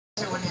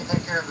need to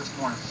take care of this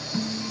morning.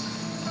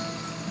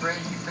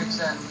 Brady, you fix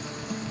that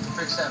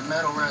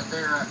metal right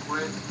there right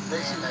quick.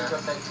 They should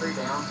cut that tree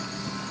down.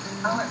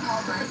 I'll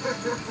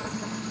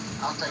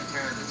take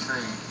care of the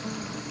tree.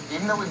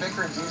 Even though we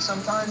bicker and feud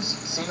sometimes,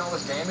 seeing all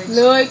this damage,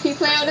 Louie, keep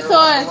playing with the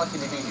toy. We're lucky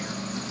to be here.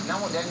 Now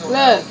I want Daniel to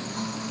know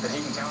that he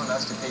can count on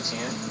us to pitch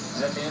in,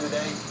 because at the end of the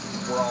day,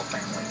 we're all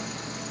family.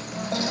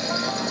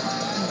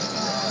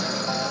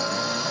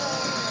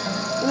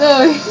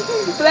 Louie,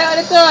 play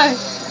with the toy.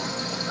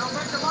 Don't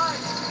break the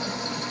lights.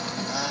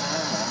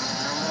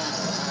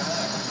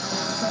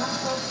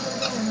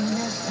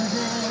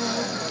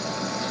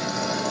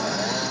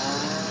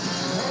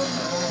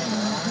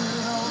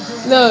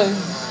 Louie.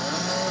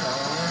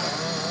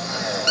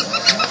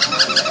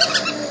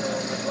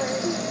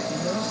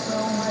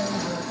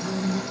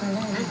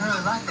 Didn't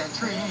really like that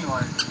tree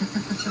anyway.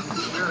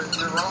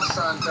 your lost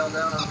sign fell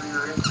down over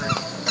your entry.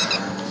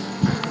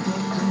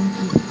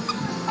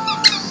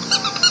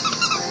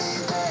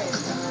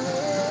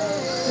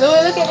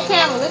 Louie, look at the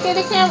camera. Look at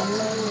the camera.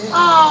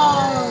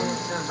 Oh.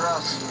 There's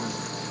Ross.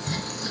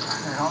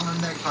 On to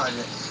the next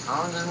project.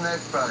 On to the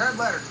next project. Grab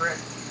letter, Crick.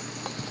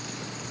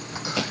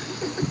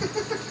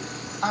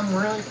 I'm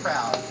really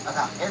proud of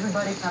how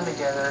everybody come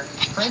together.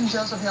 Fred and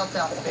Joseph helped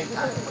out big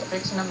time.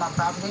 Fixing up my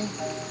property.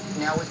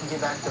 Now we can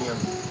get back to him.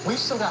 We've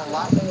still got a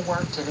lot more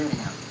work to do to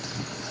him.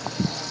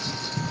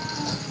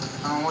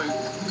 We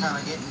kind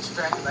of getting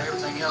distracted by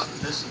everything else,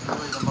 but this is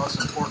really the most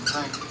important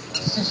thing.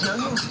 Since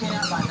Yo-Yo was skin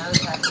out by nose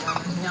back there,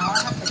 now I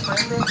have to prep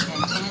it and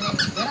tan it.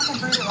 Then I can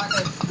treat it like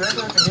a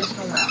regular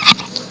traditional mouth.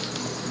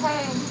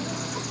 Hey.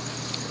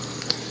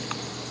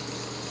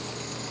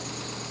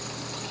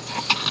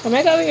 Come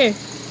back over here.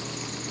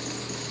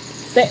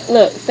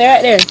 Look, stay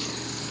right there.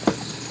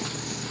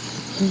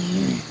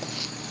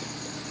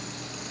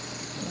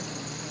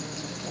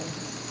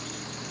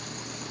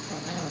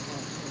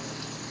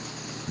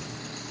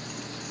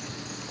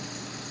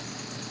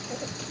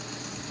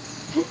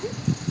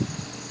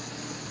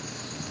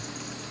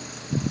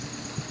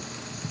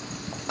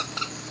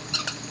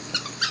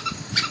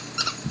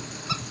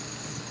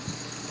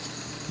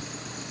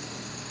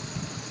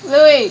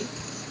 Louie.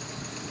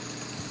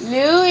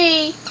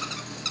 Louie.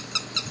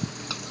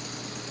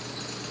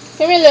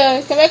 Come here,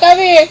 Louie. Come back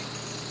over here.